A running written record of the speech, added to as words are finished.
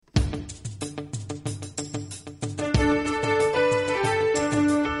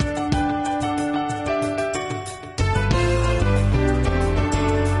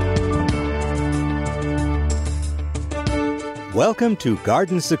Welcome to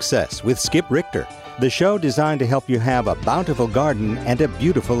Garden Success with Skip Richter, the show designed to help you have a bountiful garden and a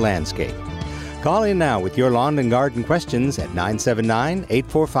beautiful landscape. Call in now with your lawn and garden questions at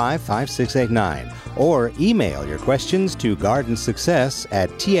 979-845-5689 or email your questions to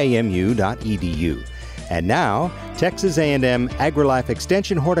gardensuccess@tamu.edu. And now, Texas A&M AgriLife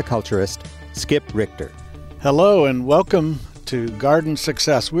Extension horticulturist Skip Richter. Hello and welcome to Garden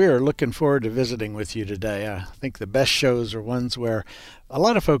Success. We are looking forward to visiting with you today. I think the best shows are ones where a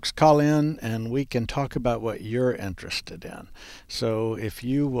lot of folks call in and we can talk about what you're interested in. So if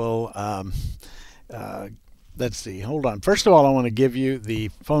you will, let's see, hold on. First of all, I want to give you the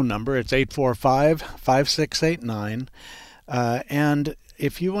phone number. It's 845-5689. And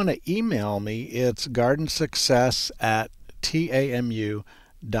if you want to email me, it's gardensuccess@tamu.edu.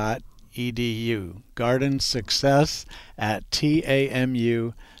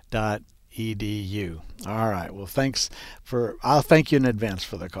 gardensuccess@tamu.edu. All right. Well, I'll thank you in advance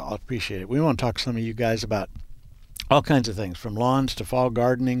for the call. I appreciate it. We want to talk to some of you guys about all kinds of things, from lawns to fall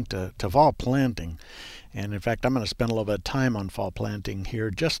gardening to fall planting. And in fact, I'm going to spend a little bit of time on fall planting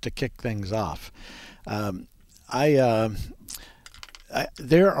here just to kick things off.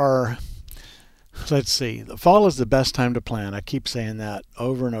 Let's see, the fall is the best time to plant. I keep saying that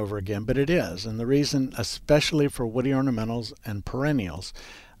over and over again, but it is. And the reason, especially for woody ornamentals and perennials,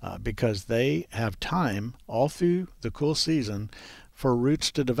 because they have time all through the cool season for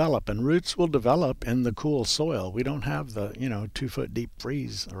roots to develop. And roots will develop in the cool soil. We don't have the 2-foot deep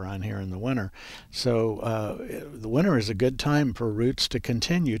freeze around here in the winter. So the winter is a good time for roots to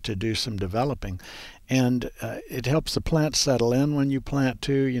continue to do some developing. And it helps the plant settle in when you plant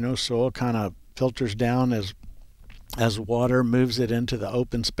too. Soil kind of filters down as water moves it into the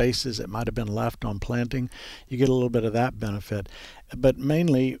open spaces that might have been left on planting. You get a little bit of that benefit. But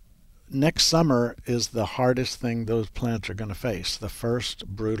mainly, next summer is the hardest thing those plants are going to face, the first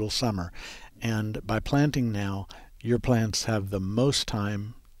brutal summer. And by planting now, your plants have the most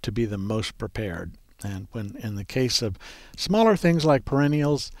time to be the most prepared. And when in the case of smaller things like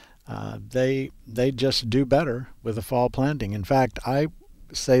perennials, they just do better with the fall planting. In fact, I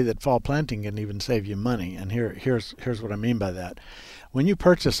say that fall planting can even save you money, and here's what I mean by that. When you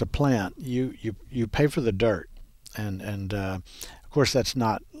purchase a plant, you pay for the dirt, and of course that's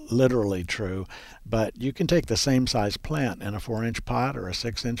not literally true, but you can take the same size plant in a 4-inch pot or a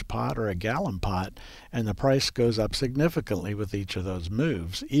 6-inch pot or a gallon pot, and the price goes up significantly with each of those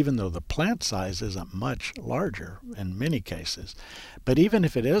moves, even though the plant size isn't much larger in many cases. But even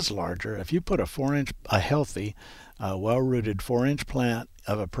if it is larger, if you put a healthy, well-rooted 4-inch plant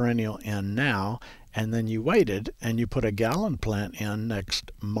of a perennial in now, and then you waited and you put a gallon plant in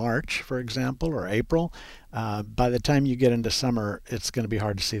next March, for example, or April, by the time you get into summer, it's going to be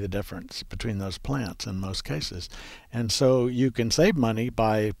hard to see the difference between those plants in most cases. And so you can save money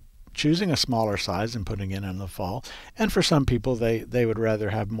by choosing a smaller size and putting it in the fall. And for some people, they would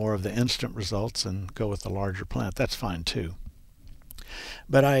rather have more of the instant results and go with the larger plant. That's fine too.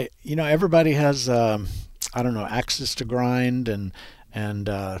 But everybody has axes to grind and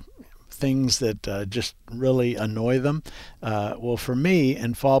things that just really annoy them. Well, for me,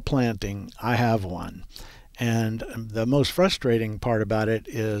 in fall planting, I have one. And the most frustrating part about it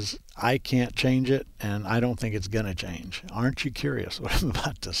is I can't change it, and I don't think it's going to change. Aren't you curious what I'm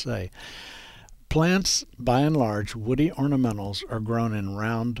about to say? Plants, by and large, woody ornamentals, are grown in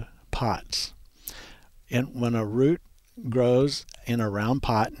round pots. And when a root grows in a round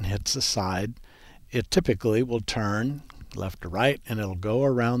pot and hits the side, it typically will turn left to right, and it'll go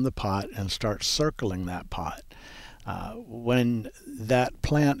around the pot and start circling that pot. When that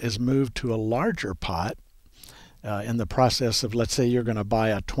plant is moved to a larger pot, in the process of, let's say you're going to buy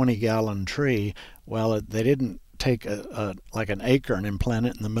a 20-gallon tree, well, they didn't take like an acorn and plant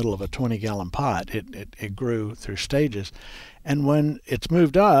it in the middle of a 20-gallon pot. It grew through stages. And when it's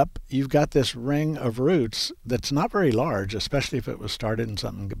moved up, you've got this ring of roots that's not very large, especially if it was started in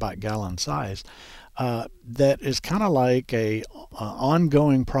something about gallon size, that is kind of like a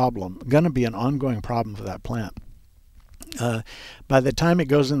ongoing problem, going to be an ongoing problem for that plant. By the time it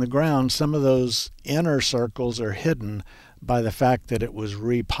goes in the ground, some of those inner circles are hidden by the fact that it was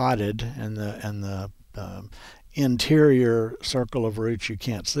repotted, and the interior circle of roots you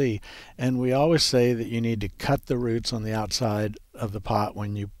can't see. And we always say that you need to cut the roots on the outside of the pot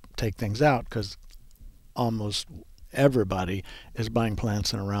when you take things out, because almost everybody is buying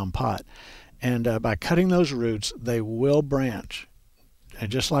plants in a round pot. And by cutting those roots, they will branch. And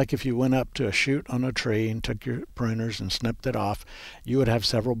just like if you went up to a shoot on a tree and took your pruners and snipped it off, you would have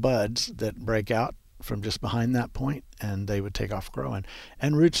several buds that break out from just behind that point, and they would take off growing.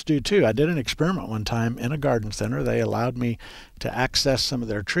 And roots do too. I did an experiment one time in a garden center. They allowed me to access some of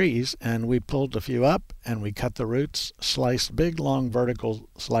their trees, and we pulled a few up and we cut the roots, sliced big long vertical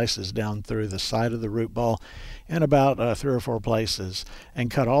slices down through the side of the root ball in about 3 or 4 places,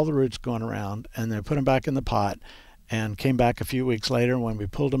 and cut all the roots going around, and then put them back in the pot. And came back a few weeks later, when we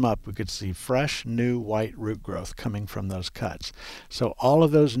pulled them up, we could see fresh, new white root growth coming from those cuts. So all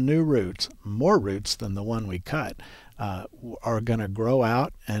of those new roots, more roots than the one we cut, are going to grow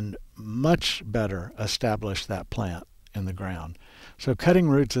out and much better establish that plant in the ground. So cutting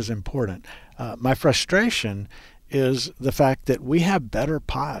roots is important. My frustration is the fact that we have better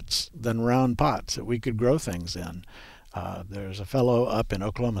pots than round pots that we could grow things in. There's a fellow up in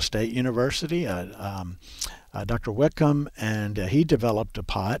Oklahoma State University, Dr. Wickham, and he developed a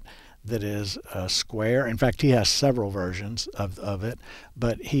pot that is square. In fact, he has several versions of it.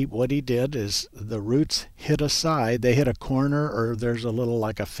 But what he did is the roots hit a side. They hit a corner, or there's a little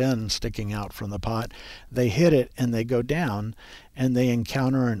like a fin sticking out from the pot. They hit it and they go down, and they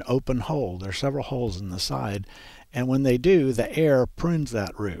encounter an open hole. There's several holes in the side. And when they do, the air prunes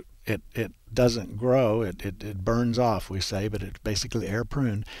that root. It doesn't grow, it burns off, we say, but it's basically air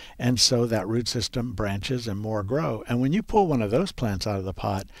pruned. And so that root system branches and more grow. And when you pull one of those plants out of the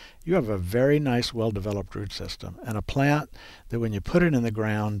pot, you have a very nice, well-developed root system. And a plant that when you put it in the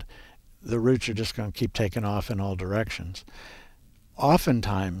ground, the roots are just going to keep taking off in all directions.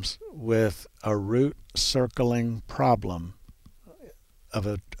 Oftentimes, with a root circling problem of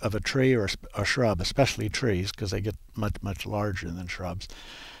a tree or a shrub, especially trees, because they get much larger than shrubs,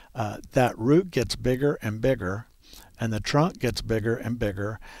 that root gets bigger and bigger, and the trunk gets bigger and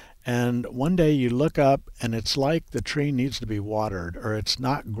bigger, and one day you look up and it's like the tree needs to be watered, or it's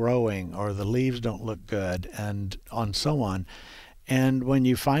not growing, or the leaves don't look good, and so on. And when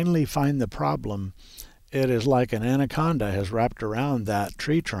you finally find the problem, it is like an anaconda has wrapped around that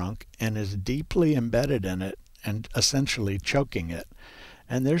tree trunk and is deeply embedded in it and essentially choking it.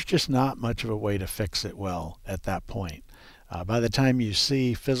 And there's just not much of a way to fix it well at that point. By the time you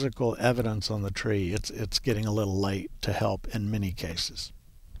see physical evidence on the tree, it's getting a little late to help in many cases.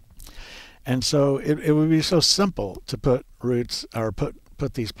 And so it would be so simple to put roots, or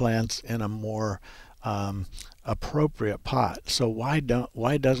put these plants in a more appropriate pot. So why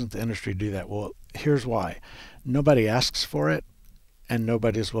doesn't the industry do that? Well, here's why. Nobody asks for it, and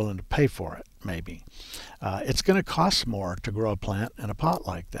nobody's willing to pay for it, maybe. It's going to cost more to grow a plant in a pot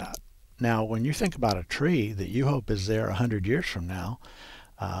like that. Now, when you think about a tree that you hope is there 100 years from now,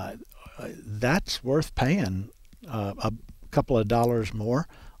 that's worth paying a couple of dollars more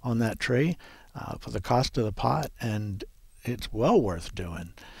on that tree for the cost of the pot, and it's well worth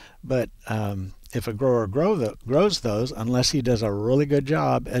doing. But if a grower grows those, unless he does a really good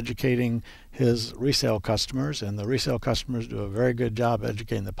job educating his resale customers, and the resale customers do a very good job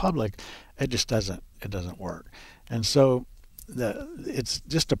educating the public, it just doesn't work. And so it's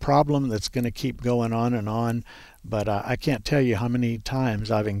just a problem that's going to keep going on and on. But I can't tell you how many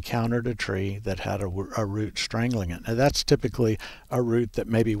times I've encountered a tree that had a root strangling it. Now, that's typically a root that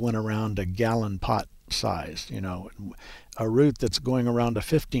maybe went around a gallon pot size. A root that's going around a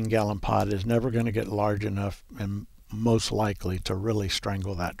 15-gallon pot is never going to get large enough, and most likely, to really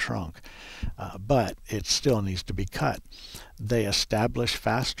strangle that trunk. But it still needs to be cut. They establish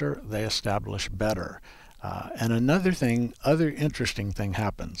faster, they establish better. And other interesting thing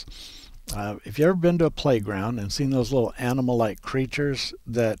happens. If you've ever been to a playground and seen those little animal-like creatures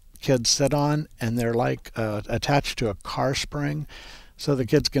that kids sit on, and they're like attached to a car spring, so the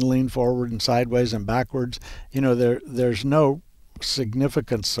kids can lean forward and sideways and backwards. There's no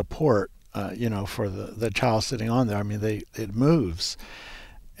significant support, for the child sitting on there. I mean, it moves.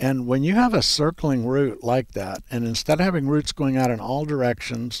 And when you have a circling root like that, and instead of having roots going out in all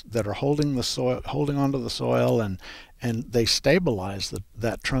directions that are holding onto the soil, and they stabilize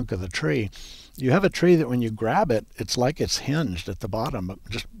that trunk of the tree, you have a tree that when you grab it, it's like it's hinged at the bottom,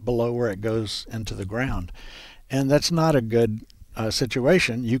 just below where it goes into the ground. And that's not a good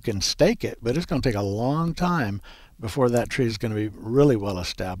situation. You can stake it, but it's going to take a long time before that tree is going to be really well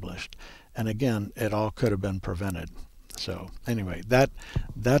established. And again, it all could have been prevented. So anyway,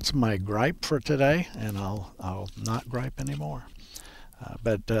 that's my gripe for today, and I'll not gripe anymore.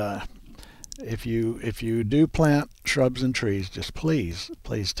 But if you do plant shrubs and trees, just please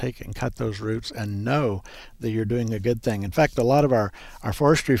take and cut those roots, and know that you're doing a good thing. In fact, a lot of our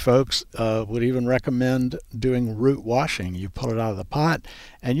forestry folks would even recommend doing root washing. You pull it out of the pot,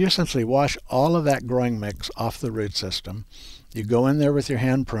 and you essentially wash all of that growing mix off the root system. You go in there with your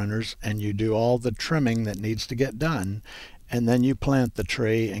hand pruners and you do all the trimming that needs to get done, and then you plant the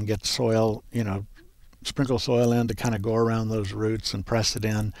tree and get soil, sprinkle soil in to kind of go around those roots and press it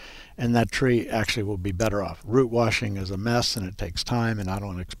in, and that tree actually will be better off. Root washing is a mess and it takes time, and I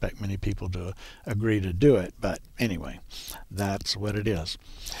don't expect many people to agree to do it, but anyway, that's what it is.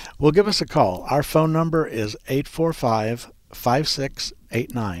 Well, give us a call. Our phone number is 845-5689,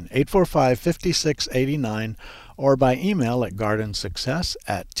 845-5689, or by email at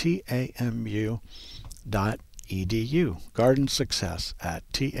gardensuccess@tamu.edu,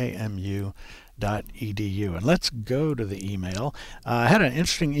 gardensuccess@tamu.edu. And let's go to the email. I had an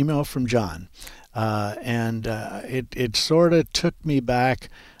interesting email from John, and it sort of took me back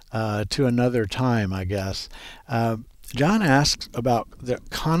to another time, I guess. John asks about the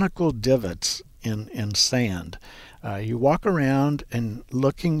conical divots in sand. You walk around and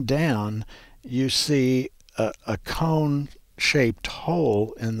looking down, you see a cone-shaped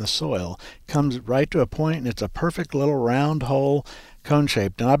hole in the soil. Comes right to a point, and it's a perfect little round hole,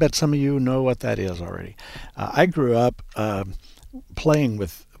 cone-shaped. And I bet some of you know what that is already. I grew up playing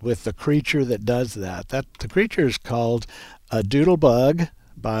with the creature that does that. The creature is called a doodlebug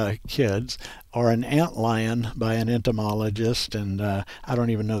by kids, or an antlion by an entomologist, and I don't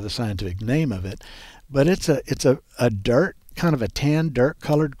even know the scientific name of it. But it's a dirt, kind of a tan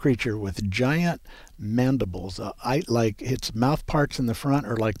dirt-colored creature with giant mandibles. Like its mouth parts in the front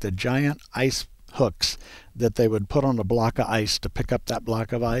are like the giant ice hooks that they would put on a block of ice to pick up that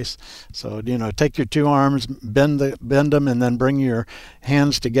block of ice. So, take your two arms, bend them, and then bring your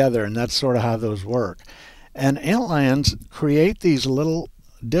hands together, and that's sort of how those work. And antlions create these little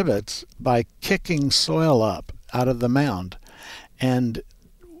divots by kicking soil up out of the mound. And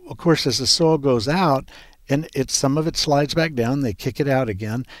of course, as the soil goes out, and some of it slides back down, they kick it out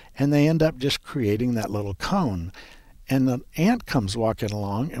again, and they end up just creating that little cone. And the ant comes walking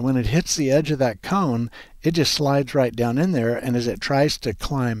along, and when it hits the edge of that cone, it just slides right down in there, and as it tries to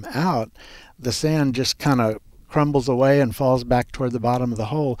climb out, the sand just kind of crumbles away and falls back toward the bottom of the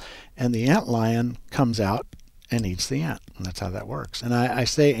hole, and the antlion comes out and eats the ant. And that's how that works. And I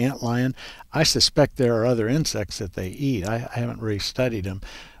say antlion. I suspect there are other insects that they eat. I haven't really studied them.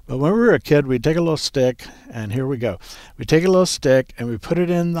 But when we were a kid, we'd take a little stick, and here we go. We take a little stick, and we put it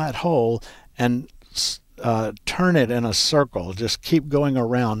in that hole and turn it in a circle. Just keep going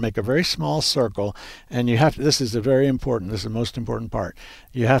around. Make a very small circle, and you have to, this is very important. This is the most important part.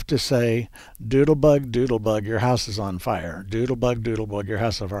 You have to say, doodlebug, doodlebug, your house is on fire. Doodlebug, doodlebug, your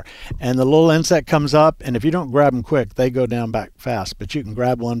house is on fire. And the little insect comes up, and if you don't grab them quick, they go down back fast. But you can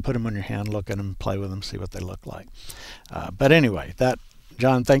grab one, put them on your hand, look at them, play with them, see what they look like. But anyway,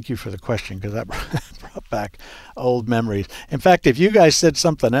 John, thank you for the question, because that brought back old memories. In fact, if you guys said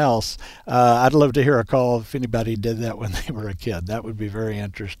something else, I'd love to hear a call if anybody did that when they were a kid. That would be very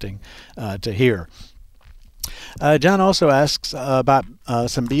interesting to hear. John also asks about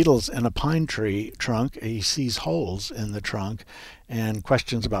some beetles in a pine tree trunk. He sees holes in the trunk and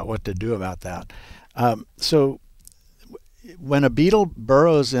questions about what to do about that. So when a beetle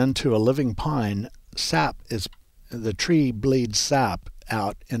burrows into a living pine, the tree bleeds sap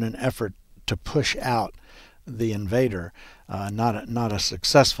out in an effort to push out the invader. Not a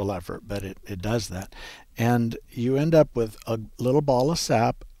successful effort, but it does that. And you end up with a little ball of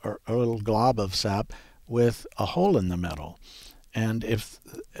sap, or a little glob of sap with a hole in the middle. And if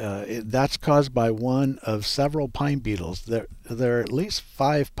that's caused by one of several pine beetles, there are at least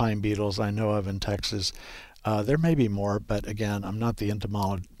 5 pine beetles I know of in Texas. There may be more, but again, I'm not the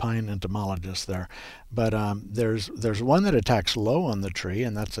pine entomologist there. But there's one that attacks low on the tree,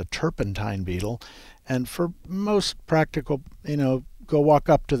 and that's a turpentine beetle. And for most practical, go walk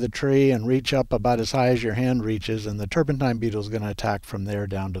up to the tree and reach up about as high as your hand reaches, and the turpentine beetle is going to attack from there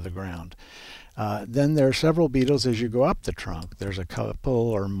down to the ground. Then there are several beetles as you go up the trunk. There's a couple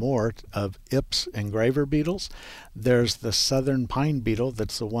or more of Ips engraver beetles. There's the southern pine beetle.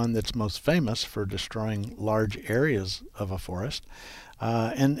 That's the one that's most famous for destroying large areas of a forest.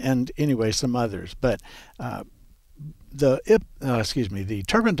 And anyway, some others. But the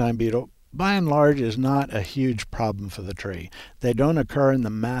turpentine beetle, by and large, is not a huge problem for the tree. They don't occur in the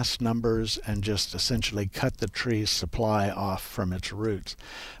mass numbers and just essentially cut the tree's supply off from its roots.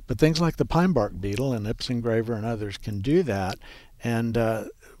 But things like the pine bark beetle and Ips engraver and others can do that. And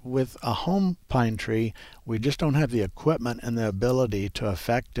with a home pine tree, we just don't have the equipment and the ability to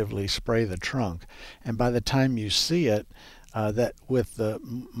effectively spray the trunk. And by the time you see it, that with the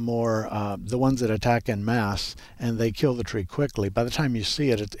the ones that attack en masse and they kill the tree quickly, by the time you see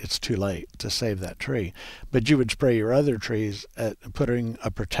it, it's too late to save that tree. But you would spray your other trees at putting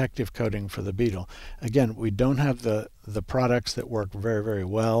a protective coating for the beetle. Again, we don't have the products that work very, very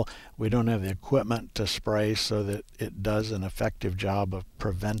well. We don't have the equipment to spray so that it does an effective job of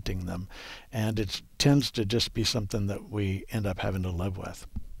preventing them. And it tends to just be something that we end up having to live with.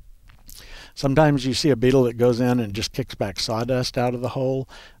 Sometimes you see a beetle that goes in and just kicks back sawdust out of the hole.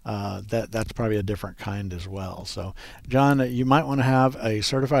 That's probably a different kind as well. So, John, you might want to have a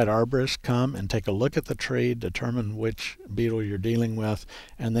certified arborist come and take a look at the tree, determine which beetle you're dealing with,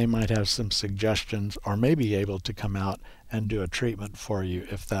 and they might have some suggestions or may be able to come out and do a treatment for you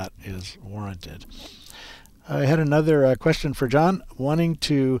if that is warranted. I had another question for John, wanting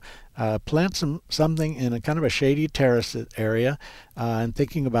to plant something in a kind of a shady terrace area and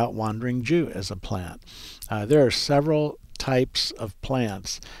thinking about wandering Jew as a plant. There are several types of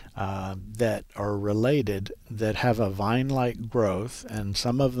plants that are related that have a vine-like growth, and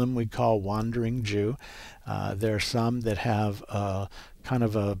some of them we call wandering Jew. There are some that have kind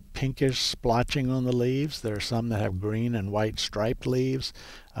of a pinkish splotching on the leaves. There are some that have green and white striped leaves,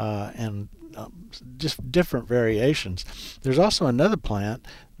 and just different variations. There's also another plant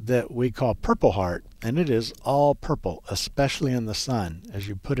that we call purple heart, and it is all purple, especially in the sun. As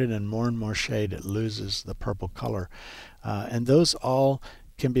you put it in more and more shade, it loses the purple color. And those all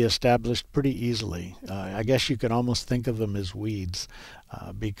can be established pretty easily. I guess you could almost think of them as weeds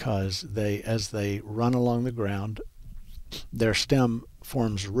because as they run along the ground, their stem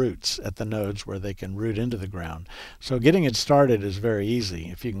forms roots at the nodes where they can root into the ground. So getting it started is very easy.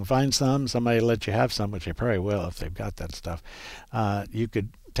 If you can find somebody will let you have some, which they probably will if they've got that stuff. You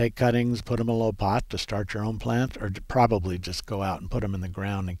could take cuttings, put them in a little pot to start your own plant, or probably just go out and put them in the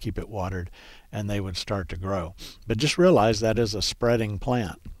ground and keep it watered, and they would start to grow. But just realize that is a spreading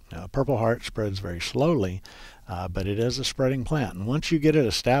plant. Purple heart spreads very slowly, but it is a spreading plant. And once you get it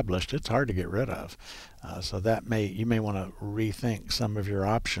established, it's hard to get rid of. So you may want to rethink some of your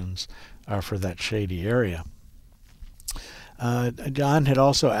options for that shady area. John had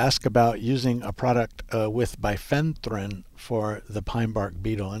also asked about using a product with bifenthrin for the pine bark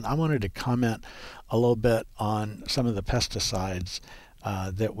beetle, and I wanted to comment a little bit on some of the pesticides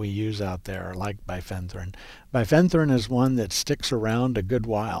that we use out there, like bifenthrin. Bifenthrin is one that sticks around a good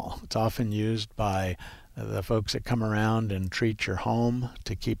while. It's often used by the folks that come around and treat your home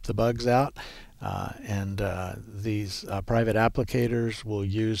to keep the bugs out. These private applicators will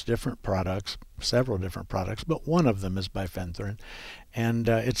use different products, several different products, but one of them is bifenthrin, and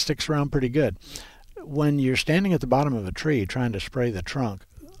it sticks around pretty good. When you're standing at the bottom of a tree trying to spray the trunk,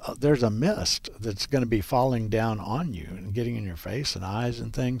 there's a mist that's going to be falling down on you and getting in your face and eyes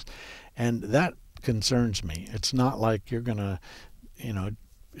and things, and that concerns me. It's not like you're going to,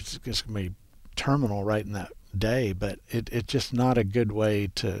 it's just going to be terminal right in that day, but it's just not a good way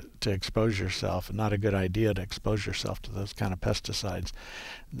to expose yourself, not a good idea to expose yourself to those kind of pesticides.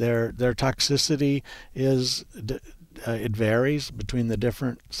 Their toxicity it varies between the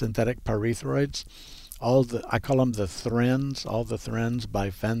different synthetic pyrethroids. I call them the thrins, all the thrins,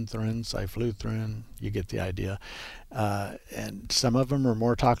 bifenthrin, cyfluthrin, you get the idea. And some of them are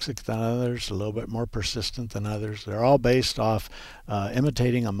more toxic than others, a little bit more persistent than others. They're all based off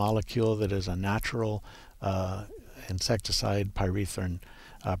imitating a molecule that is a natural insecticide, pyrethrum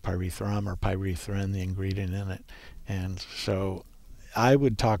or pyrethrin, the ingredient in it. And so I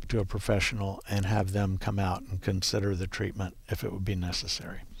would talk to a professional and have them come out and consider the treatment if it would be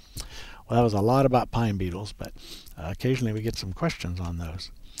necessary. Well, that was a lot about pine beetles, but occasionally we get some questions on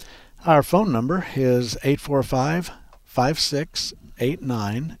those. Our phone number is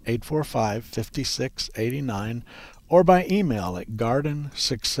 845-5689, 845-5689, or by email at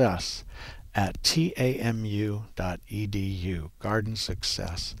gardensuccess@tamu.edu,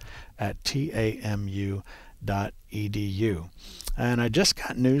 gardensuccess@tamu.edu. And I just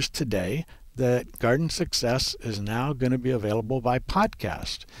got news today that Garden Success is now going to be available by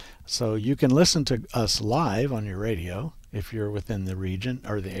podcast. So you can listen to us live on your radio if you're within the region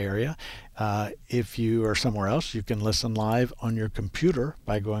or the area. If you are somewhere else, you can listen live on your computer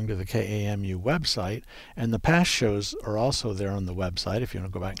by going to the KAMU website. And the past shows are also there on the website if you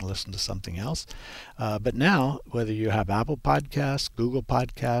want to go back and listen to something else. But now, whether you have Apple Podcasts, Google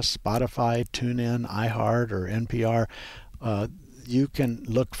Podcasts, Spotify, TuneIn, iHeart, or NPR, you can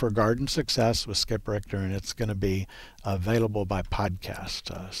look for Garden Success with Skip Richter, and it's going to be available by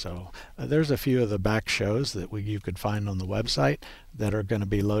podcast. So there's a few of the back shows that you could find on the website that are going to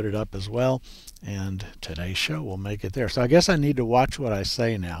be loaded up as well, and today's show will make it there. So I guess I need to watch what I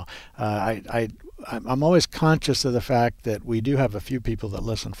say now. I I'm always conscious of the fact that we do have a few people that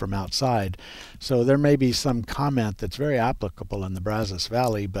listen from outside. So there may be some comment that's very applicable in the Brazos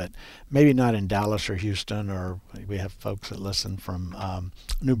Valley, but maybe not in Dallas or Houston, or we have folks that listen from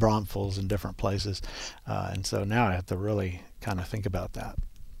New Braunfels and different places. And so now I have to really kind of think about that.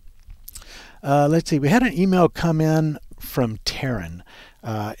 Let's see. We had an email come in from Taryn,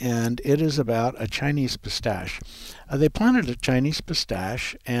 and it is about a Chinese pistache. They planted a Chinese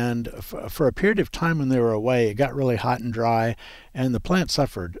pistache, and for a period of time when they were away, it got really hot and dry, and the plant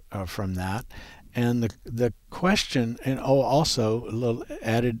suffered from that. And the question, and also a little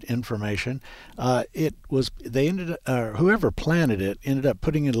added information, whoever planted it ended up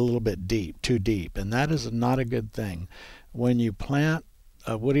putting it a little bit too deep, and that is not a good thing. When you plant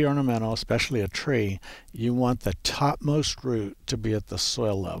a woody ornamental, especially a tree, you want the topmost root to be at the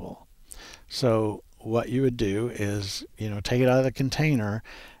soil level. So what you would do is, take it out of the container,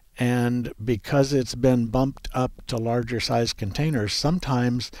 and because it's been bumped up to larger size containers,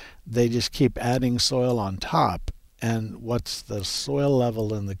 sometimes they just keep adding soil on top, and what's the soil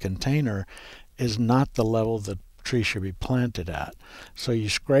level in the container is not the level the tree should be planted at. So you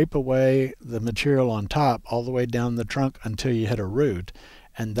scrape away the material on top all the way down the trunk until you hit a root,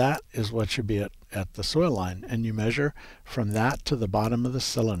 and that is what should be at the soil line, and you measure from that to the bottom of the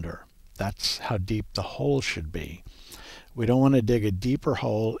cylinder. That's how deep the hole should be. We don't want to dig a deeper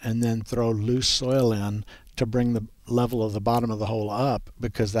hole and then throw loose soil in to bring the level of the bottom of the hole up,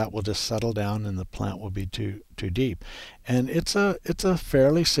 because that will just settle down and the plant will be too deep. And it's a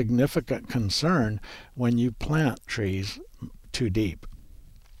fairly significant concern when you plant trees too deep.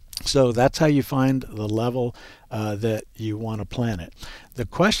 So that's how you find the level that you want to plant it. The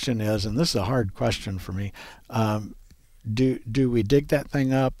question is, and this is a hard question for me, do we dig that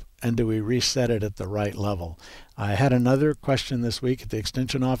thing up and do we reset it at the right level? I had another question this week at the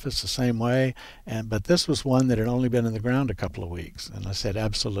extension office the same way, but this was one that had only been in the ground a couple of weeks, and I said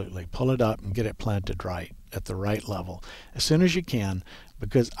absolutely pull it up and get it planted right at the right level as soon as you can,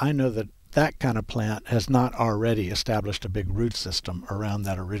 because I know that kind of plant has not already established a big root system around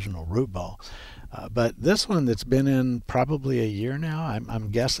that original root ball. But this one that's been in probably a year now, I'm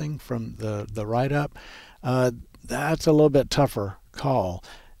guessing from the write-up, that's a little bit tougher call.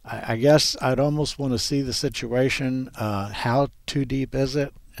 I guess I'd almost want to see the situation. How too deep is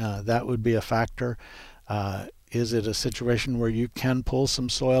it? That would be a factor. Is it a situation where you can pull some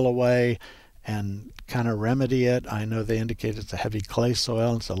soil away and kind of remedy it? I know they indicate it's a heavy clay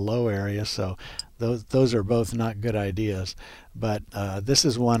soil. It's a low area, so those are both not good ideas. But this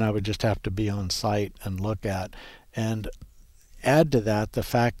is one I would just have to be on site and look at. And add to that the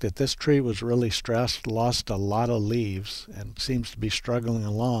fact that this tree was really stressed, lost a lot of leaves, and seems to be struggling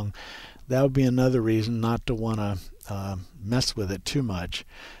along. That would be another reason not to want to mess with it too much.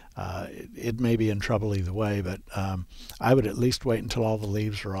 It may be in trouble either way, but I would at least wait until all the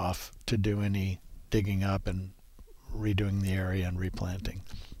leaves are off to do any digging up and redoing the area and replanting.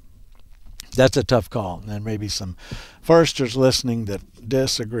 That's a tough call, and there may be some foresters listening that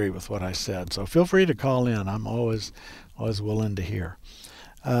disagree with what I said. So feel free to call in. I'm always willing to hear.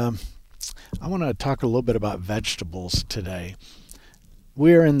 I want to talk a little bit about vegetables today.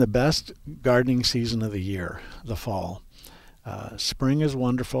 We are in the best gardening season of the year, the fall. Spring is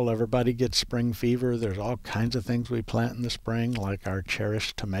wonderful. Everybody gets spring fever. There's all kinds of things we plant in the spring, like our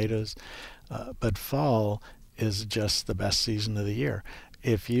cherished tomatoes. But fall is just the best season of the year.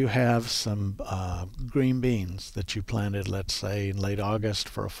 If you have some green beans that you planted, let's say in late August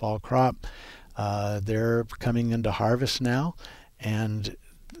for a fall crop, they're coming into harvest now, and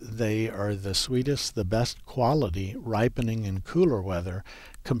they are the sweetest, the best quality, ripening in cooler weather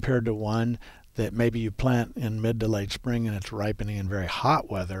compared to one that maybe you plant in mid to late spring and it's ripening in very hot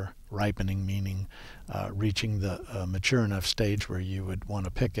weather, ripening meaning reaching the mature enough stage where you would want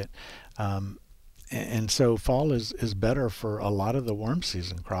to pick it. And so fall is better for a lot of the warm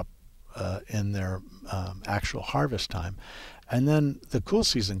season crop in their actual harvest time. And then the cool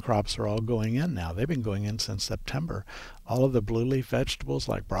season crops are all going in now. They've been going in since September. All of the blue leaf vegetables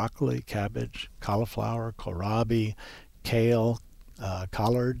like broccoli, cabbage, cauliflower, kohlrabi, kale,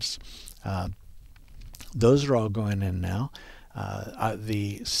 collards, those are all going in now.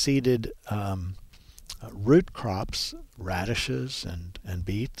 The seeded root crops, radishes and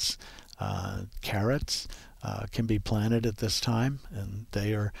beets, carrots can be planted at this time, and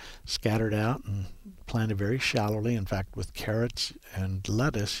they are scattered out and planted very shallowly. In fact, with carrots and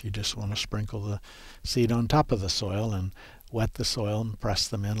lettuce, you just want to sprinkle the seed on top of the soil and wet the soil and press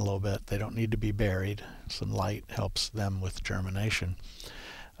them in a little bit. They don't need to be buried. Some light helps them with germination.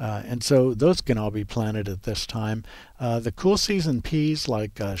 And so those can all be planted at this time. The cool season peas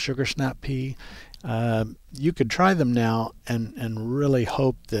like sugar snap pea, You could try them now and really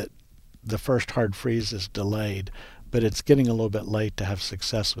hope that the first hard freeze is delayed, but it's getting a little bit late to have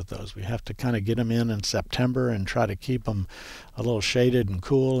success with those. We have to kind of get them in September and try to keep them a little shaded and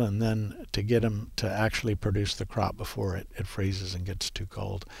cool, and then to get them to actually produce the crop before it freezes and gets too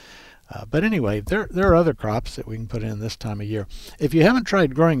cold. But anyway, there are other crops that we can put in this time of year. If you haven't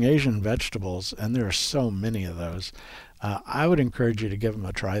tried growing Asian vegetables, and there are so many of those, I would encourage you to give them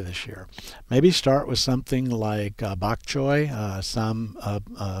a try this year. Maybe start with something like bok choy. Some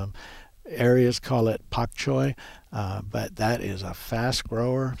areas call it pak choy, but that is a fast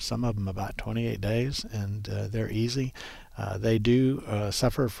grower. Some of them about 28 days, and they're easy. They do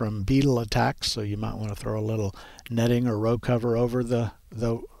suffer from beetle attacks, so you might want to throw a little netting or row cover over the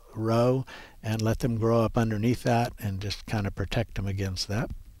row and let them grow up underneath that and just kind of protect them against that.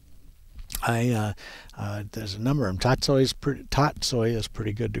 There's a number of them. Tot soy is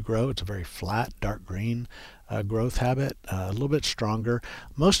pretty good to grow. It's a very flat, dark green growth habit, a little bit stronger.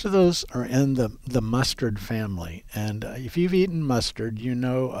 Most of those are in the mustard family, and if you've eaten mustard, you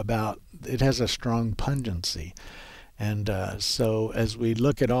know about it has a strong pungency. And so as we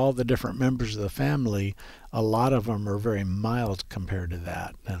look at all the different members of the family, a lot of them are very mild compared to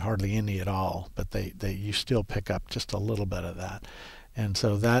that, and hardly any at all, but you still pick up just a little bit of that. And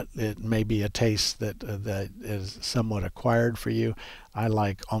so that it may be a taste that is somewhat acquired for you. I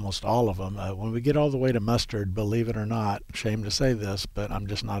like almost all of them. When we get all the way to mustard, believe it or not, shame to say this, but I'm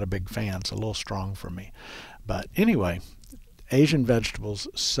just not a big fan. It's a little strong for me. But anyway, Asian vegetables,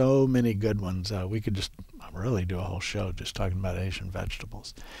 so many good ones. We could just really do a whole show just talking about Asian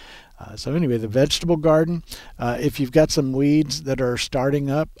vegetables. So anyway, the vegetable garden, if you've got some weeds that are starting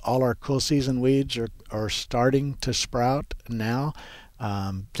up, all our cool season weeds are starting to sprout now.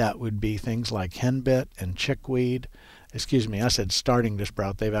 That would be things like henbit and chickweed. Excuse me, I said starting to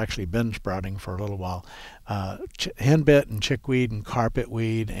sprout. They've actually been sprouting for a little while. Henbit and chickweed and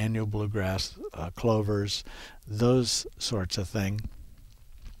carpetweed, annual bluegrass, clovers, those sorts of things.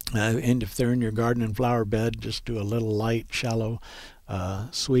 And if they're in your garden and flower bed, just do a little light, shallow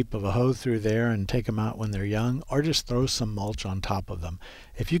sweep of a hoe through there and take them out when they're young, or just throw some mulch on top of them.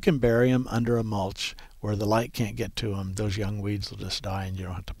 If you can bury them under a mulch where the light can't get to them, those young weeds will just die and you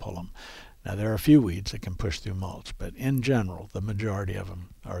don't have to pull them. Now, there are a few weeds that can push through mulch, but in general, the majority of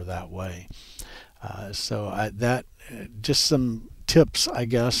them are that way. Just some tips, I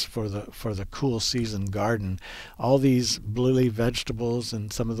guess, for the cool season garden. All these blue leaf vegetables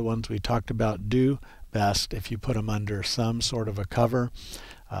and some of the ones we talked about do best if you put them under some sort of a cover,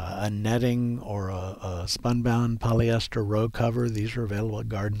 a netting or a spunbound polyester row cover. These are available at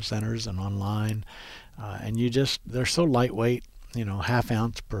garden centers and online. And they're so lightweight, ½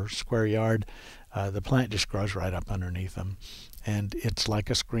 ounce per square yard. The plant just grows right up underneath them. And it's like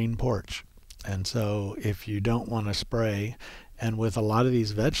a screen porch. And so if you don't want to spray, and with a lot of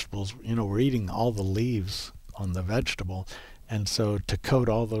these vegetables, we're eating all the leaves on the vegetable. And so to coat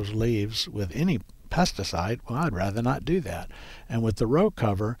all those leaves with any pesticide, well, I'd rather not do that. And with the row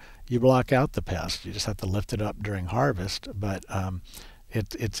cover, you block out the pest. You just have to lift it up during harvest, but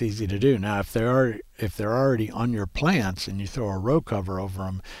it's easy to do. Now, if they're already on your plants and you throw a row cover over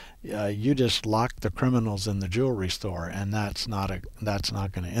them, you just lock the criminals in the jewelry store, and that's not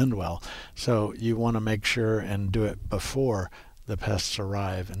going to end well. So you want to make sure and do it before the pests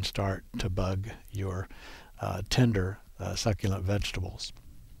arrive and start to bug your tender succulent vegetables.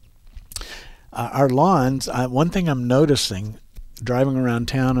 Our lawns, one thing I'm noticing driving around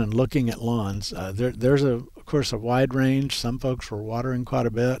town and looking at lawns, there's of course a wide range. Some folks were watering quite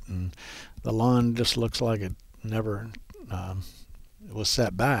a bit, and the lawn just looks like it never was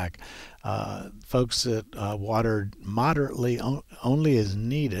set back. Folks that watered moderately, only as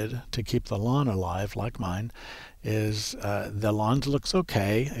needed to keep the lawn alive, like mine, is the lawn looks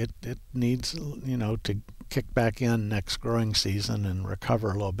okay. It needs to kick back in next growing season and recover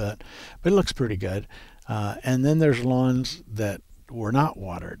a little bit, but it looks pretty good. And then there's lawns that were not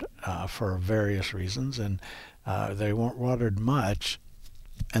watered for various reasons, and they weren't watered much,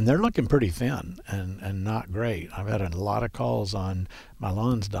 and they're looking pretty thin and not great. I've had a lot of calls on my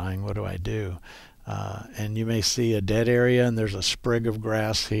lawn's dying, what do I do? And you may see a dead area and there's a sprig of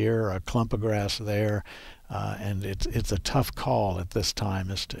grass here, a clump of grass there, and it's a tough call at this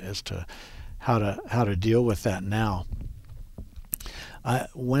time as to how to deal with that now.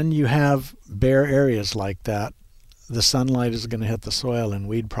 When you have bare areas like that, the sunlight is going to hit the soil and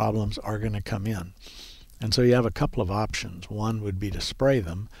weed problems are going to come in. And so you have a couple of options. One would be to spray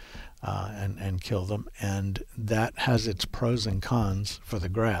them and kill them, and that has its pros and cons for the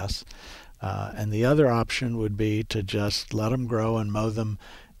grass. And the other option would be to just let them grow and mow them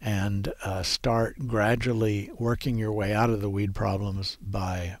and start gradually working your way out of the weed problems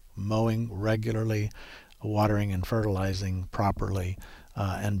by mowing regularly, watering and fertilizing properly,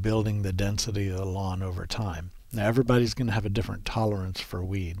 and building the density of the lawn over time. Now, everybody's going to have a different tolerance for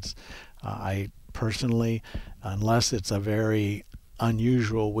weeds. I personally, unless it's a very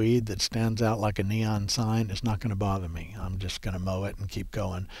unusual weed that stands out like a neon sign, it's not going to bother me. I'm just going to mow it and keep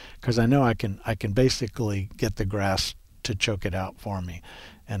going because I know I can basically get the grass to choke it out for me.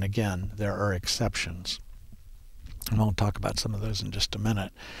 And again, there are exceptions. And I'll talk about some of those in just a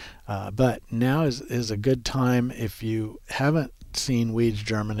minute. But now is a good time, if you haven't seen weeds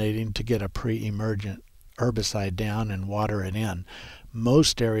germinating, to get a pre-emergent herbicide down and water it in.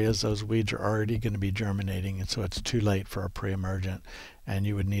 Most areas, those weeds are already going to be germinating, and so it's too late for a pre-emergent, and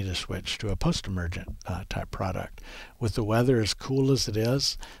you would need to switch to a post-emergent type product. With the weather as cool as it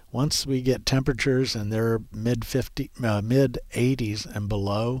is, once we get temperatures and they're mid 80s and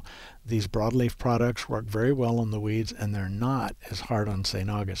below, these broadleaf products work very well on the weeds, and they're not as hard on St.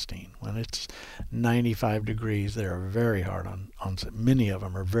 Augustine. When it's 95 degrees, they're very hard on many of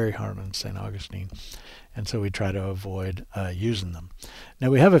them are very hard on St. Augustine. And so we try to avoid using them. Now,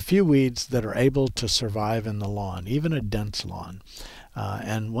 we have a few weeds that are able to survive in the lawn, even a dense lawn.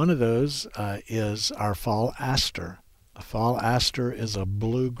 And one of those is our fall aster. A fall aster is a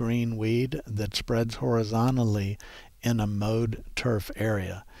blue-green weed that spreads horizontally in a mowed turf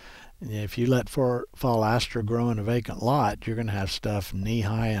area. If you let fall aster grow in a vacant lot, you're going to have stuff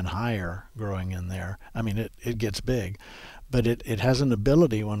knee-high and higher growing in there. I mean, it gets big. But it has an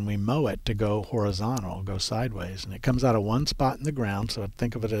ability when we mow it to go horizontal, go sideways. And it comes out of one spot in the ground, so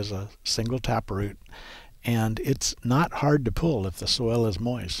think of it as a single taproot. And it's not hard to pull if the soil is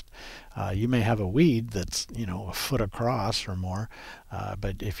moist. You may have a weed that's, a foot across or more,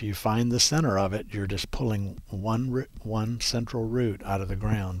 but if you find the center of it, you're just pulling one central root out of the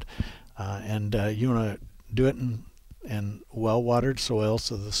ground. And you want to do it in well-watered soil,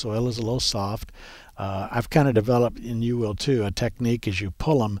 so the soil is a little soft. I've kind of developed, and you will too, a technique as you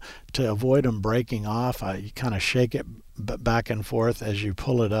pull them to avoid them breaking off. You kind of shake it back and forth as you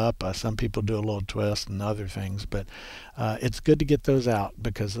pull it up. Some people do a little twist and other things, but it's good to get those out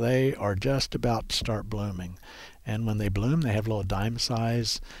because they are just about to start blooming. And when they bloom, they have little dime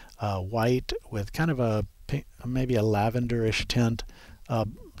size white with kind of a pink, maybe a lavenderish tint,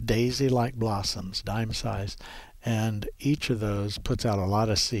 daisy-like blossoms, dime size. And each of those puts out a lot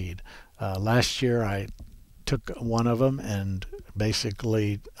of seed. Last year I took one of them and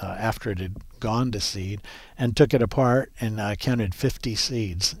basically after it had gone to seed and took it apart and counted 50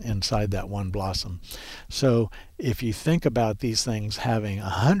 seeds inside that one blossom. So if you think about these things having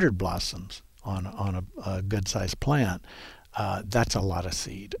 100 blossoms on a good sized plant, that's a lot of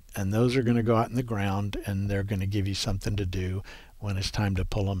seed. And those are going to go out in the ground and they're going to give you something to do when it's time to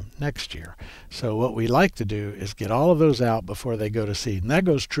pull them next year. So what we like to do is get all of those out before they go to seed. And that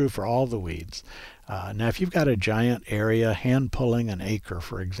goes true for all the weeds. Now, if you've got a giant area, hand pulling an acre,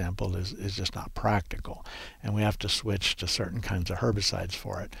 for example, is just not practical. And we have to switch to certain kinds of herbicides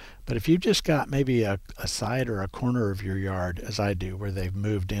for it. But if you've just got maybe a side or a corner of your yard, as I do, where they've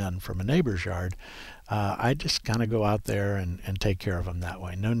moved in from a neighbor's yard, I just kind of go out there and take care of them that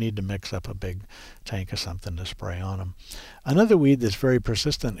way. No need to mix up a big tank of something to spray on them. Another weed that's very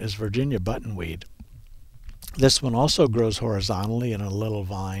persistent is Virginia buttonweed. This one also grows horizontally in a little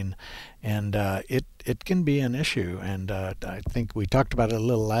vine, and it can be an issue. And I think we talked about it a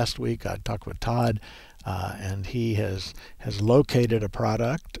little last week. I talked with Todd, and he has located a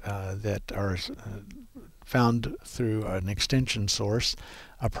product that are found through an extension source,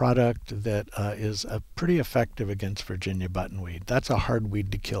 a product that is pretty effective against Virginia buttonweed. That's a hard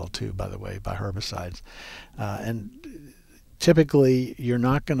weed to kill too, by the way, by herbicides. And typically you're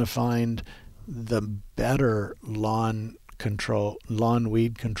not going to find the better lawn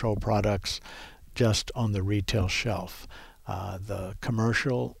weed control products just on the retail shelf. The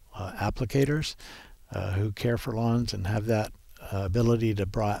commercial applicators who care for lawns and have that ability to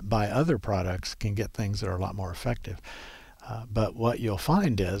buy other products can get things that are a lot more effective. But what you'll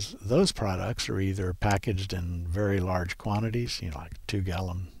find is those products are either packaged in very large quantities, like a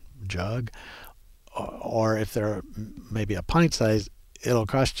 2-gallon jug, or if they're maybe a pint size, it'll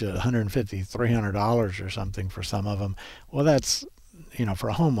cost you $150, $300 or something for some of them. Well, that's, for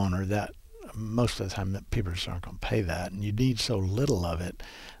a homeowner, that most of the time people just aren't going to pay that, and you need so little of it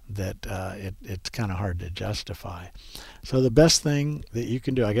that it's kind of hard to justify. So the best thing that you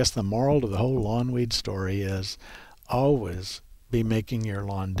can do, I guess the moral to the whole lawn weed story is always be making your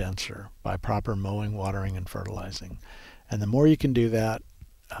lawn denser by proper mowing, watering, and fertilizing. And the more you can do that,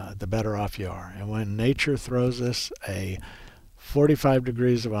 the better off you are. And when nature throws us a 45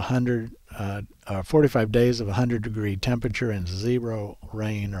 degrees of 100, 45 days of 100-degree temperature and 0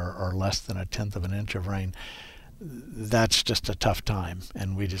 rain or less than a tenth of an inch of rain, that's just a tough time,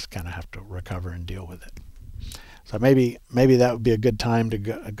 and we just kind of have to recover and deal with it. So maybe that would be a good time to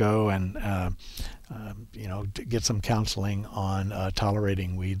go and to get some counseling on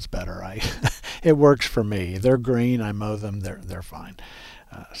tolerating weeds better. It works for me. They're green. I mow them. They're fine.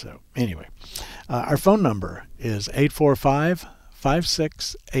 So anyway, our phone number is 845-5689,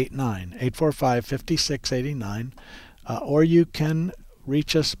 845-5689, or you can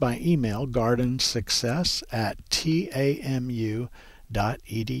reach us by email,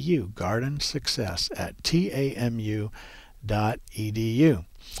 gardensuccess@tamu.edu, gardensuccess@tamu.edu.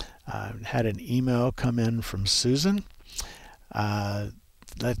 Had an email come in from Susan.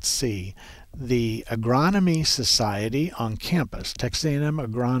 Let's see. The Agronomy Society on campus, Texas A&M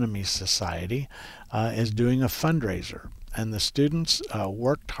Agronomy Society, is doing a fundraiser, and the students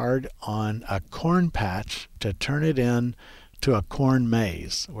worked hard on a corn patch to turn it in to a corn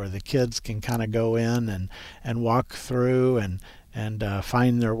maze where the kids can kind of go in and walk through and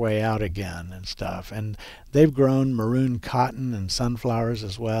find their way out again and stuff. And they've grown maroon cotton and sunflowers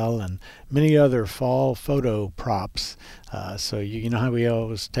as well, and many other fall photo props. So you know how we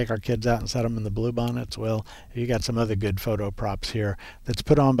always take our kids out and set them in the bluebonnets? Well, you got some other good photo props here that's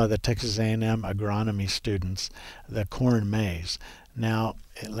put on by the Texas A&M agronomy students, the corn maze. Now,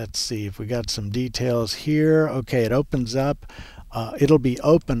 let's see if we got some details here. Okay, it opens up. It'll be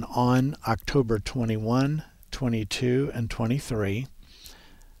open on October 21, 22, and 23.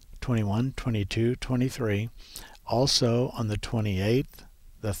 21, 22, 23. Also on the 28th,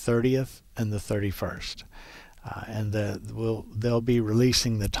 the 30th, and the 31st. And they'll be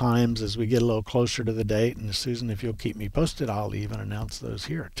releasing the times as we get a little closer to the date. And Susan, if you'll keep me posted, I'll even announce those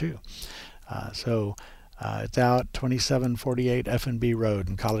here too. It's out 2748 F&B Road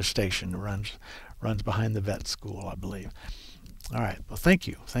in College Station. It runs behind the vet school, I believe. All right. Well, thank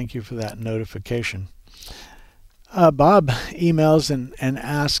you. Thank you for that notification. Bob emails and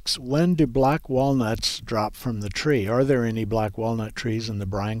asks, when do black walnuts drop from the tree? Are there any black walnut trees in the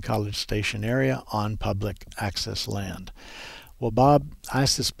Bryan College Station area on public access land? Well, Bob, I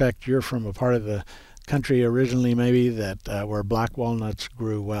suspect you're from a part of the country originally maybe that where black walnuts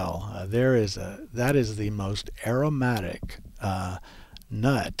grew well. That is the most aromatic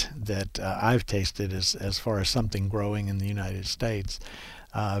nut that I've tasted as far as something growing in the United States.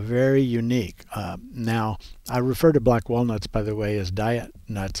 Very unique. Now, I refer to black walnuts, by the way, as diet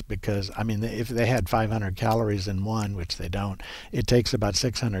nuts because, I mean, if they had 500 calories in one, which they don't, it takes about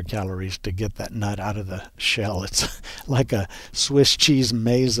 600 calories to get that nut out of the shell. It's like a Swiss cheese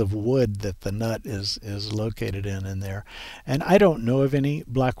maze of wood that the nut is located in there. And I don't know of any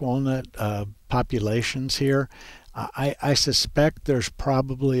black walnut populations here. I suspect there's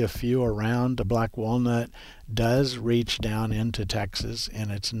probably a few around. The black walnut does reach down into Texas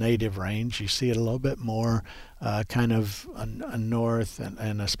in its native range. You see it a little bit more kind of north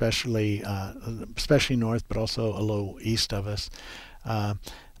and especially north, but also a little east of us.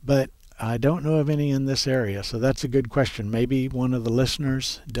 But I don't know of any in this area, so that's a good question. Maybe one of the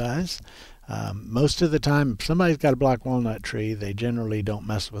listeners does. Most of the time, if somebody's got a black walnut tree, they generally don't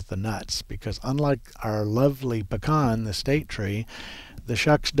mess with the nuts because unlike our lovely pecan, the state tree, the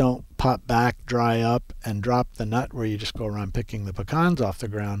shucks don't pop back, dry up, and drop the nut where you just go around picking the pecans off the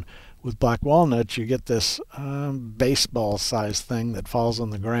ground. With black walnuts, you get this baseball-sized thing that falls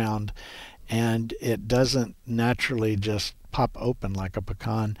on the ground, and it doesn't naturally just pop open like a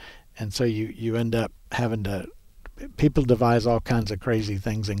pecan, and so you end up having to people devise all kinds of crazy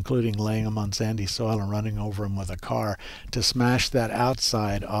things, including laying them on sandy soil and running over them with a car to smash that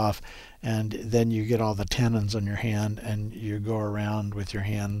outside off. And then you get all the tannins on your hand and you go around with your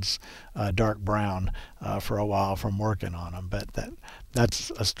hands dark brown for a while from working on them. But that's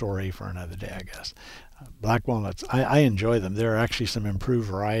a story for another day, I guess. Black walnuts, I enjoy them. There are actually some improved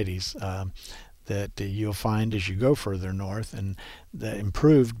varieties that you'll find as you go further north, and the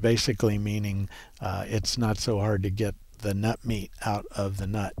improved basically meaning it's not so hard to get the nut meat out of the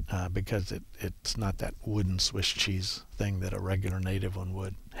nut because it's not that wooden Swiss cheese thing that a regular native one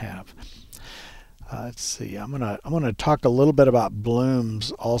would have. Let's see. I'm gonna talk a little bit about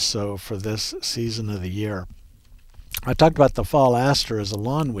blooms also for this season of the year. I talked about the fall aster as a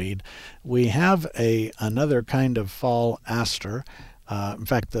lawn weed. We have another kind of fall aster. In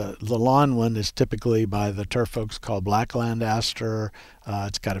fact, the lawn one is typically by the turf folks called Blackland aster.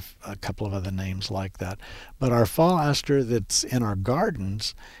 It's got a couple of other names like that. But our fall aster that's in our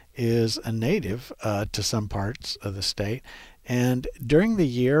gardens is a native to some parts of the state. And during the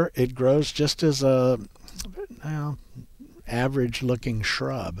year, it grows just as average-looking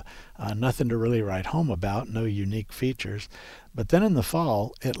shrub, nothing to really write home about, no unique features. But then in the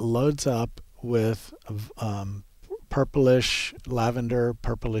fall, it loads up with purplish lavender,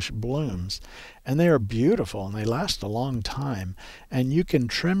 purplish blooms, and they are beautiful and they last a long time. And you can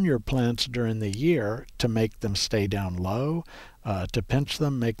trim your plants during the year to make them stay down low, to pinch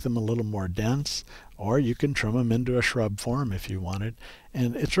them, make them a little more dense, or you can trim them into a shrub form if you wanted.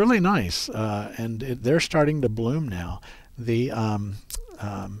 And it's really nice, and they're starting to bloom now. The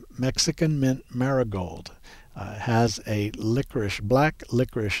Mexican mint marigold has a black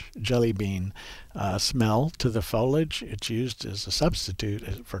licorice jelly bean smell to the foliage. It's used as a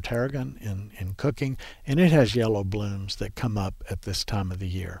substitute for tarragon in cooking, and it has yellow blooms that come up at this time of the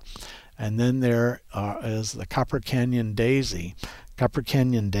year. And then there is the Copper Canyon daisy. Copper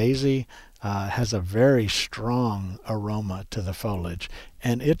Canyon daisy has a very strong aroma to the foliage,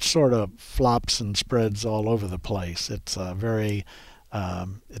 and it sort of flops and spreads all over the place. It's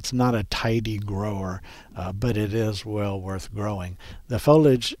it's not a tidy grower, but it is well worth growing. The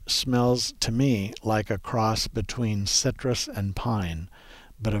foliage smells to me like a cross between citrus and pine,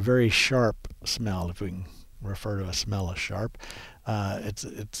 but a very sharp smell, if we can refer to a smell as sharp. It's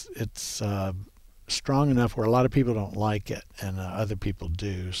strong enough where a lot of people don't like it, and other people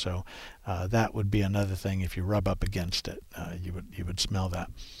do. So that would be another thing. If you rub up against it, you would smell that.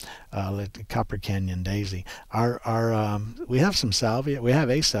 Like the Copper Canyon daisy. We have some salvia. We have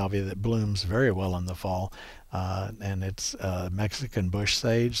a salvia that blooms very well in the fall, and it's Mexican bush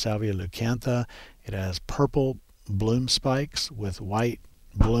sage, Salvia leucantha. It has purple bloom spikes with white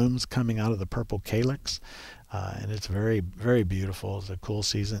blooms coming out of the purple calyx. And it's very, very beautiful. It's a cool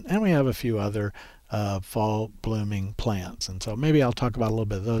season. And we have a few other fall blooming plants. And so maybe I'll talk about a little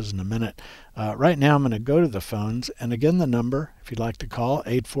bit of those in a minute. Right now I'm going to go to the phones. And again, the number, if you'd like to call,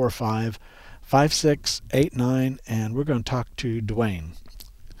 845-5689. And we're going to talk to Dwayne.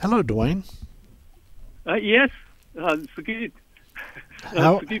 Hello, Dwayne. Yes, Skip.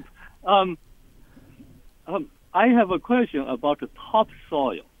 Skip. I have a question about the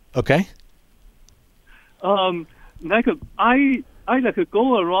topsoil. Okay. Like I like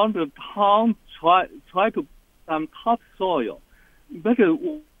go around the town, try to topsoil, but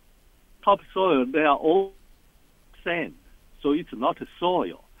topsoil they are all sand, so it's not a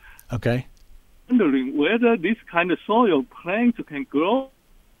soil. Okay. Wondering whether this kind of soil plants can grow.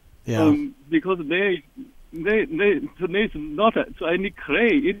 Yeah. Because there's not any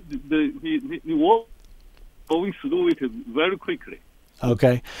clay. The water going through it very quickly.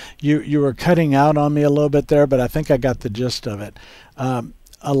 Okay. You were cutting out on me a little bit there, but I think I got the gist of it.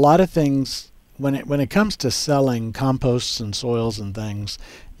 A lot of things, when it comes to selling composts and soils and things,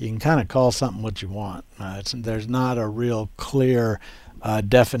 you can kind of call something what you want. There's not a real clear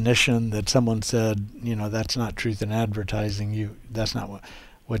definition that someone said, that's not truth in advertising. That's not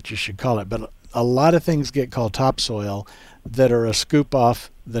what you should call it. But a lot of things get called topsoil that are a scoop off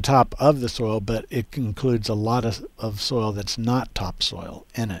the top of the soil, but it includes a lot of soil that's not topsoil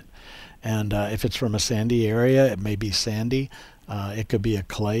in it. And if it's from a sandy area, it may be sandy. It could be a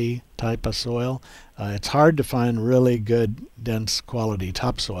clay type of soil. It's hard to find really good, dense quality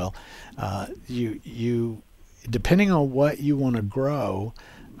topsoil. You depending on what you want to grow,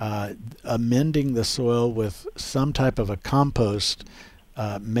 amending the soil with some type of a compost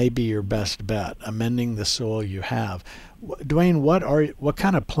may be your best bet. Amending the soil you have. Dwayne, what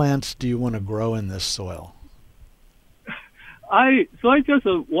kind of plants do you want to grow in this soil? I just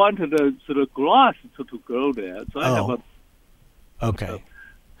wanted the sort of grass to grow there. So I have okay.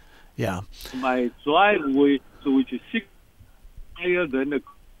 Yeah. My driveway, which is higher than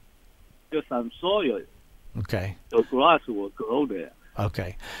some soil. Okay. The grass will grow there.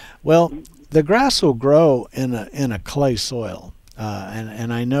 Okay. Well, the grass will grow in a clay soil,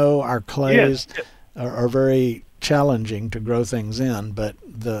 and I know our clays are very challenging to grow things in, but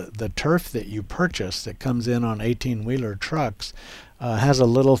the turf that you purchase that comes in on 18-wheeler trucks has a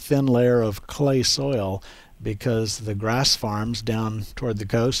little thin layer of clay soil, because the grass farms down toward the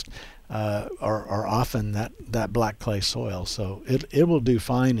coast are often that black clay soil. So it will do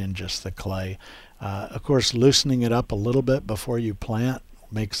fine in just the clay. Of course, loosening it up a little bit before you plant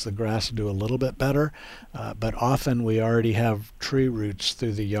makes the grass do a little bit better, but often we already have tree roots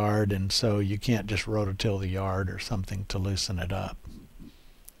through the yard, and so you can't just rototill the yard or something to loosen it up.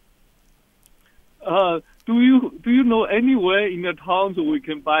 Do you know anywhere in the towns we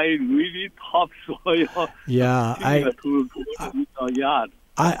can buy really topsoil? Yeah, to our yard.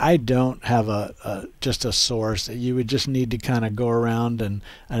 I don't have just a source. You would just need to kind of go around and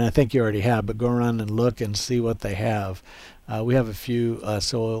I think you already have, but go around and look and see what they have. We have a few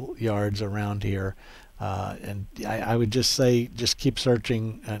soil yards around here, And I would just say just keep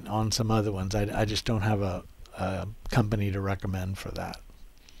searching on some other ones. I just don't have a company to recommend for that.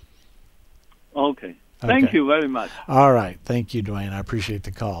 Okay. Thank you very much. All right. Thank you, Dwayne. I appreciate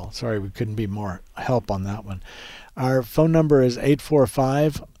the call. Sorry we couldn't be more help on that one. Our phone number is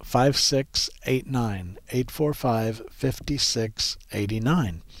 845-5689,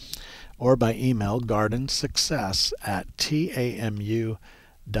 845-5689, or by email gardensuccess@tamu.edu,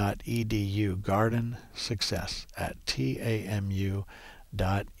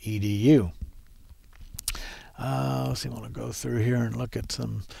 gardensuccess@tamu.edu. Let's see, I want to go through here and look at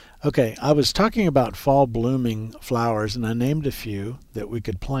some. Okay, I was talking about fall blooming flowers, and I named a few that we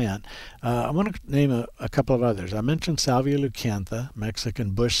could plant. I want to name a couple of others. I mentioned Salvia leucantha,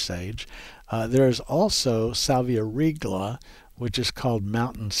 Mexican bush sage. There's also Salvia regula, which is called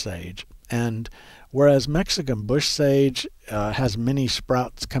mountain sage. And whereas Mexican bush sage has many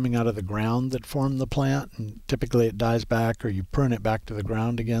sprouts coming out of the ground that form the plant, and typically it dies back or you prune it back to the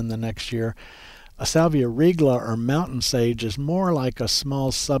ground again the next year, a Salvia regula or mountain sage is more like a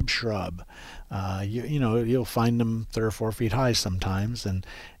small subshrub. You'll find them 3 or 4 feet high sometimes, and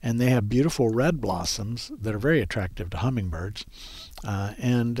they have beautiful red blossoms that are very attractive to hummingbirds.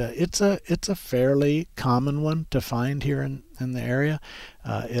 It's a fairly common one to find here in the area.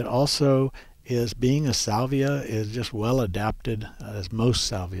 It also is, being a salvia, is just well adapted, as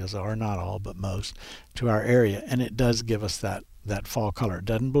most salvias are, not all but most, to our area, and it does give us that fall color. It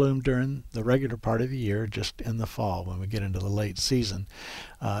doesn't bloom during the regular part of the year, just in the fall when we get into the late season.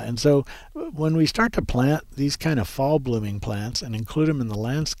 And so when we start to plant these kind of fall blooming plants and include them in the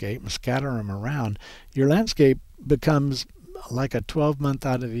landscape and scatter them around, your landscape becomes like a 12-month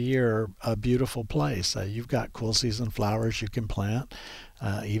out of the year a beautiful place. You've got cool season flowers you can plant,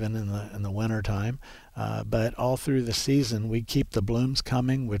 even in the winter time. But all through the season, we keep the blooms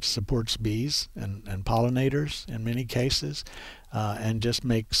coming, which supports bees and pollinators in many cases, and just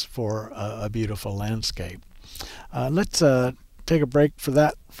makes for a beautiful landscape. Let's take a break for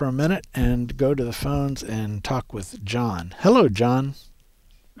that for a minute and go to the phones and talk with John. Hello, John.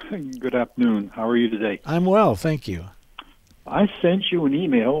 Good afternoon. How are you today? I'm well, thank you. I sent you an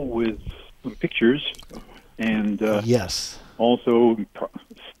email with some pictures and yes, also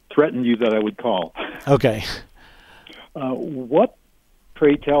threatened you that I would call. Okay. What,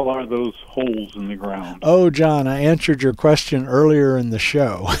 pray tell, are those holes in the ground? Oh, John, I answered your question earlier in the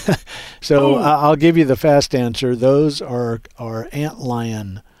show. So I'll give you the fast answer. Those are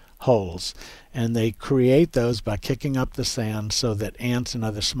antlion holes, and they create those by kicking up the sand so that ants and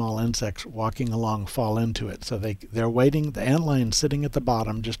other small insects walking along fall into it. So they're waiting, the antlion's sitting at the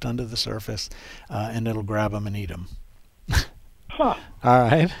bottom just under the surface, and it'll grab them and eat them. Huh. All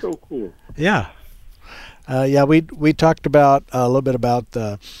right. So cool. Yeah. We talked about a little bit about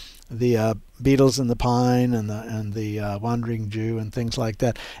the beetles in the pine and the wandering Jew and things like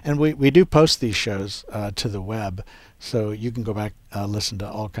that. And we do post these shows to the web, so you can go back listen to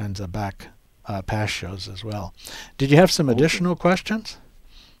all kinds of past shows as well. Did you have some additional questions?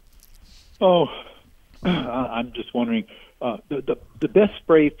 Oh, I'm just wondering, the best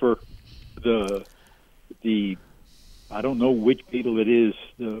spray for the I don't know which beetle it is.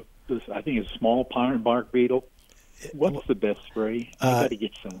 I think it's small pine bark beetle. What's the best spray? I got to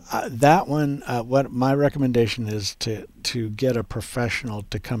get some. That one. What my recommendation is to get a professional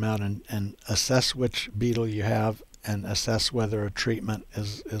to come out and assess which beetle you have and assess whether a treatment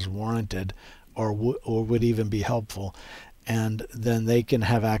is warranted or would even be helpful, and then they can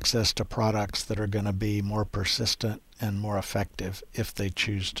have access to products that are going to be more persistent and more effective if they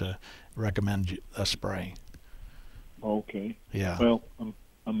choose to recommend a spray. Okay. Yeah. Well,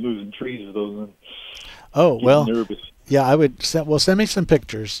 I'm losing trees of those. And oh well. Nervous. Yeah, I would send me some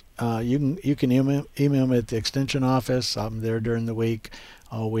pictures. You can email me at the extension office. I'm there during the week,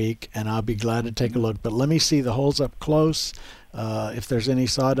 all week, and I'll be glad to take a look. But let me see the holes up close. If there's any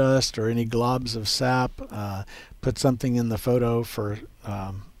sawdust or any globs of sap, put something in the photo for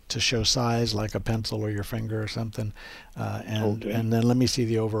to show size, like a pencil or your finger or something, and then let me see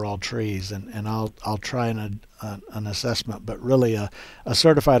the overall trees, and I'll try an assessment. But really, a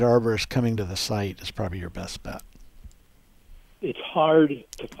certified arborist coming to the site is probably your best bet. It's hard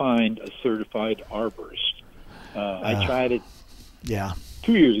to find a certified arborist. I tried it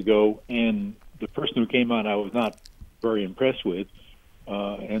 2 years ago, and the person who came on I was not very impressed with,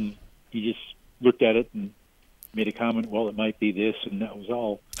 and he just looked at it and made a comment, well, it might be this, and that was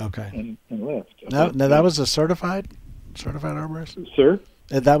all. Okay. And left. Now that was a certified arborist? Sir?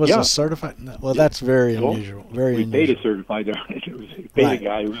 That was a certified? Well, that's very unusual. Very unusual. We paid a certified arborist. We paid a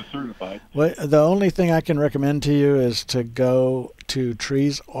guy who was certified. Well, the only thing I can recommend to you is to go to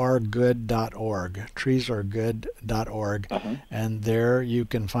treesaregood.org, treesaregood.org, and there you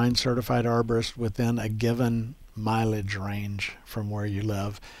can find certified arborists within a given mileage range from where you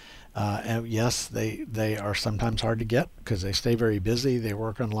live. And yes, they are sometimes hard to get because they stay very busy. They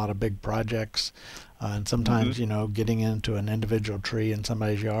work on a lot of big projects. And sometimes, getting into an individual tree in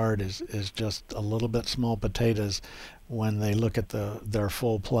somebody's yard is just a little bit small potatoes when they look at their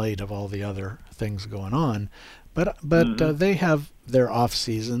full plate of all the other things going on. But they have their off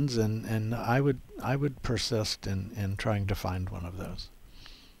seasons, and I would persist in trying to find one of those.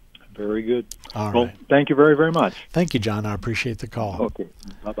 Very good. All well, right. Thank you very, very much. Thank you, John. I appreciate the call. Okay.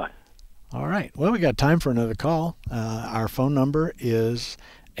 Bye-bye. All right. Well, we got time for another call. Our phone number is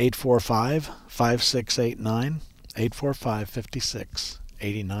 845-5689,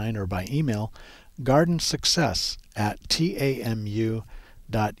 845-5689, or by email, gardensuccess@tamu.edu,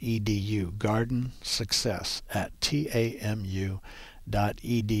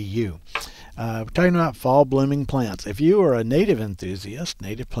 gardensuccess@tamu.edu. We're talking about fall blooming plants. If you are a native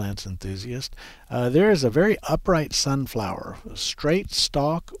plants enthusiast, there is a very upright sunflower, a straight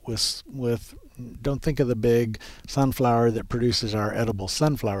stalk with don't think of the big sunflower that produces our edible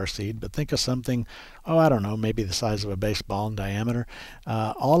sunflower seed, but think of something, I don't know, maybe the size of a baseball in diameter,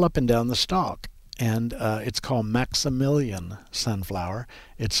 all up and down the stalk. And it's called Maximilian sunflower.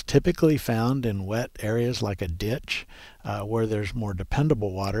 It's typically found in wet areas like a ditch where there's more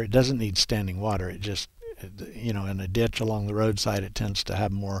dependable water. It doesn't need standing water. It just, in a ditch along the roadside, it tends to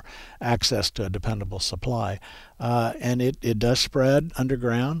have more access to a dependable supply. And it does spread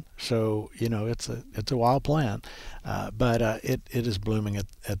underground, so it's a wild plant, but it is blooming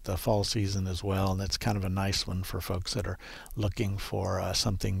at the fall season as well, and it's kind of a nice one for folks that are looking for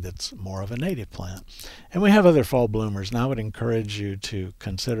something that's more of a native plant. And we have other fall bloomers, and I would encourage you to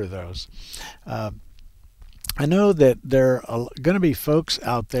consider those. I know that there are going to be folks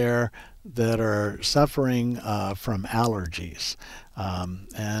out there that are suffering from allergies,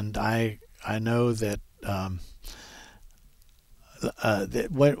 and I know that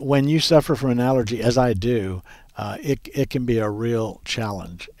that when you suffer from an allergy, as I do, it can be a real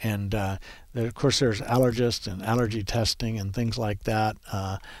challenge. And of course, there's allergists and allergy testing and things like that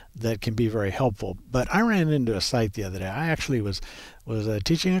that can be very helpful. But I ran into a site the other day. I actually was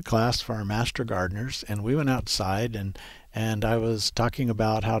teaching a class for our master gardeners, and we went outside and I was talking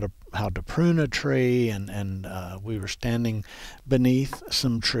about how to prune a tree, and we were standing beneath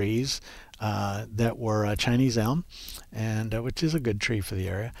some trees that were a Chinese elm, and which is a good tree for the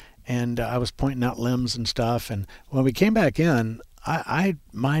area. And I was pointing out limbs and stuff. And when we came back in,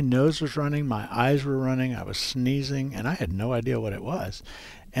 my nose was running, my eyes were running, I was sneezing, and I had no idea what it was.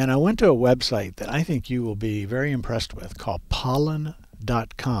 And I went to a website that I think you will be very impressed with called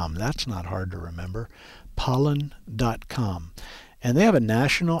pollen.com. That's not hard to remember. Pollen.com. And they have a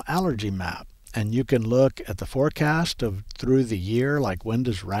national allergy map. And you can look at the forecast of through the year, like when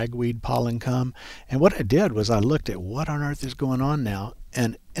does ragweed pollen come. And what I did was I looked at what on earth is going on now.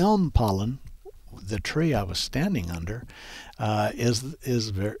 And elm pollen, the tree I was standing under, is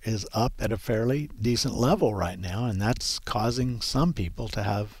up at a fairly decent level right now, and that's causing some people to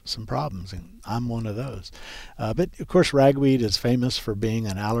have some problems, and I'm one of those. But of course, ragweed is famous for being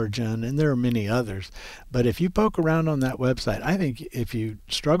an allergen, and there are many others. But if you poke around on that website, I think if you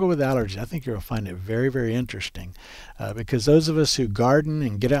struggle with allergies, I think you'll find it very, very interesting, because those of us who garden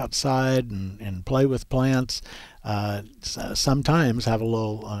and get outside and play with plants sometimes have a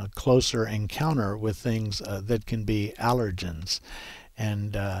little closer encounter with things that can be allergens.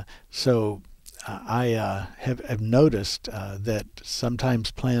 And so I have noticed that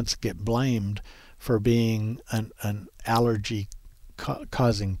sometimes plants get blamed for being an allergy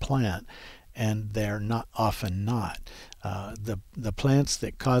causing plant, and they're often not. The plants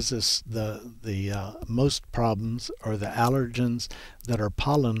that cause us the most problems are the allergens that are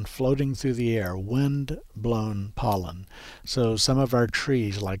pollen floating through the air, wind-blown pollen. So some of our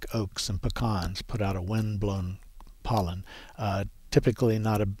trees, like oaks and pecans, put out a wind-blown pollen. Typically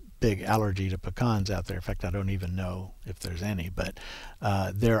not a big allergy to pecans out there. In fact, I don't even know if there's any. But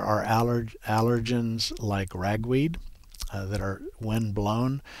there are allergens like ragweed that are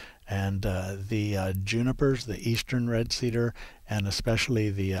wind-blown, and the junipers, the eastern red cedar, and especially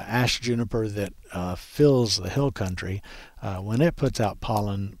the ash juniper that fills the hill country. When it puts out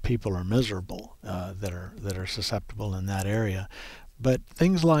pollen, people are miserable that are susceptible in that area. But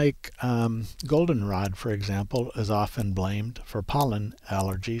things like goldenrod, for example, is often blamed for pollen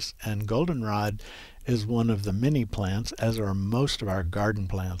allergies, and goldenrod is one of the many plants, as are most of our garden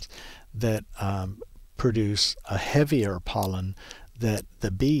plants, that produce a heavier pollen that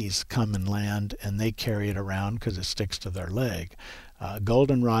the bees come and land and they carry it around because it sticks to their leg.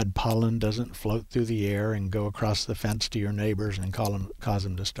 Goldenrod pollen doesn't float through the air and go across the fence to your neighbors and cause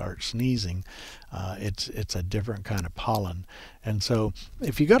them to start sneezing. It's a different kind of pollen. And so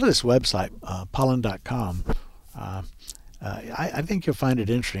if you go to this website, pollen.com, I think you'll find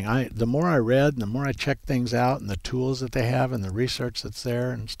it interesting. The more I read and the more I checked things out and the tools that they have and the research that's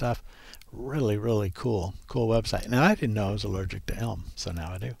there and stuff, really, really cool website. Now, I didn't know I was allergic to elm, so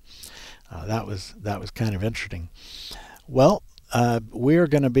now I do. That was kind of interesting. Well, we're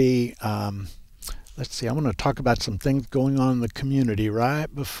going to be, let's see, I want to talk about some things going on in the community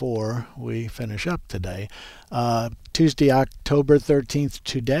right before we finish up today. Tuesday, October 13th,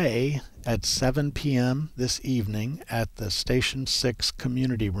 today at 7 p.m. this evening at the Station 6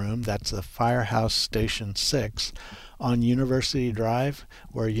 Community Room. That's the Firehouse Station 6 on University Drive,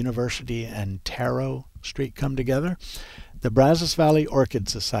 where University and Taro Street come together. The Brazos Valley Orchid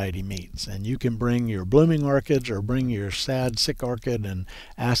Society meets, and you can bring your blooming orchids or bring your sad, sick orchid and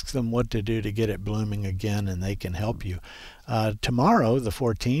ask them what to do to get it blooming again, and they can help you. Tomorrow, the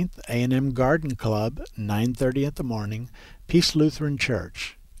 14th, A&M Garden Club, 9:30 in the morning, Peace Lutheran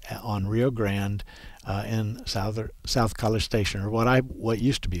Church on Rio Grande in South College Station, or what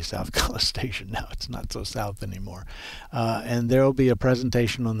used to be South College Station. Now it's not so south anymore. And there will be a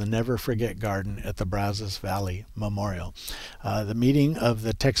presentation on the Never Forget Garden at the Brazos Valley Memorial. The meeting of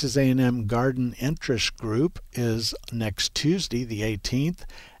the Texas A&M Garden Interest Group is next Tuesday, the 18th,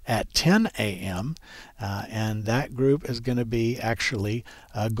 at 10 a.m., and that group is going to be actually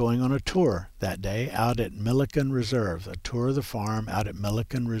going on a tour that day out at Milliken Reserve, a tour of the farm out at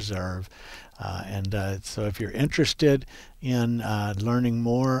Milliken Reserve. So if you're interested in learning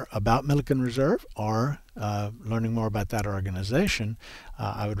more about Milliken Reserve or learning more about that organization,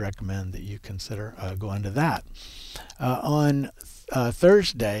 I would recommend that you consider going to that. On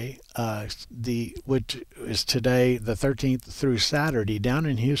Thursday, which is today, the 13th through Saturday, down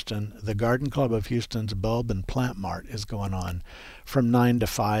in Houston, the Garden Club of Houston's Bulb and Plant Mart is going on from 9 to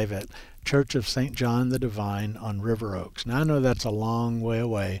 5 at Church of St. John the Divine on River Oaks. Now, I know that's a long way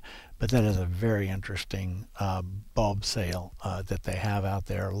away, but that is a very interesting bulb sale that they have out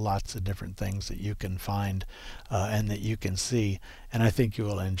there. Lots of different things that you can find and that you can see, and I think you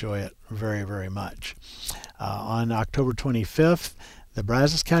will enjoy it very, very much. On October 25th, the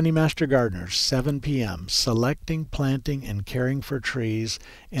Brazos County Master Gardeners, 7 p.m., selecting, planting, and caring for trees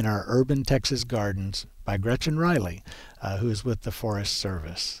in our urban Texas gardens by Gretchen Riley, who is with the Forest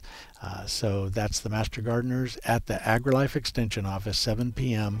Service. So that's the Master Gardeners at the AgriLife Extension Office, 7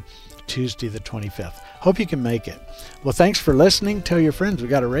 p.m., Tuesday the 25th. Hope you can make it. Well, thanks for listening. Tell your friends we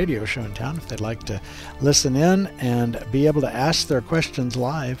got a radio show in town if they'd like to listen in and be able to ask their questions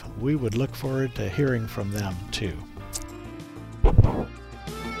live. We would look forward to hearing from them too.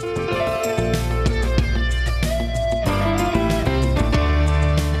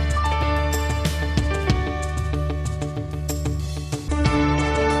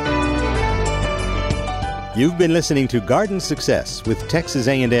 You've been listening to Garden Success with Texas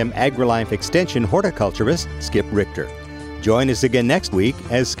A&M AgriLife Extension horticulturist Skip Richter. Join us again next week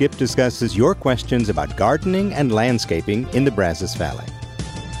as Skip discusses your questions about gardening and landscaping in the Brazos Valley.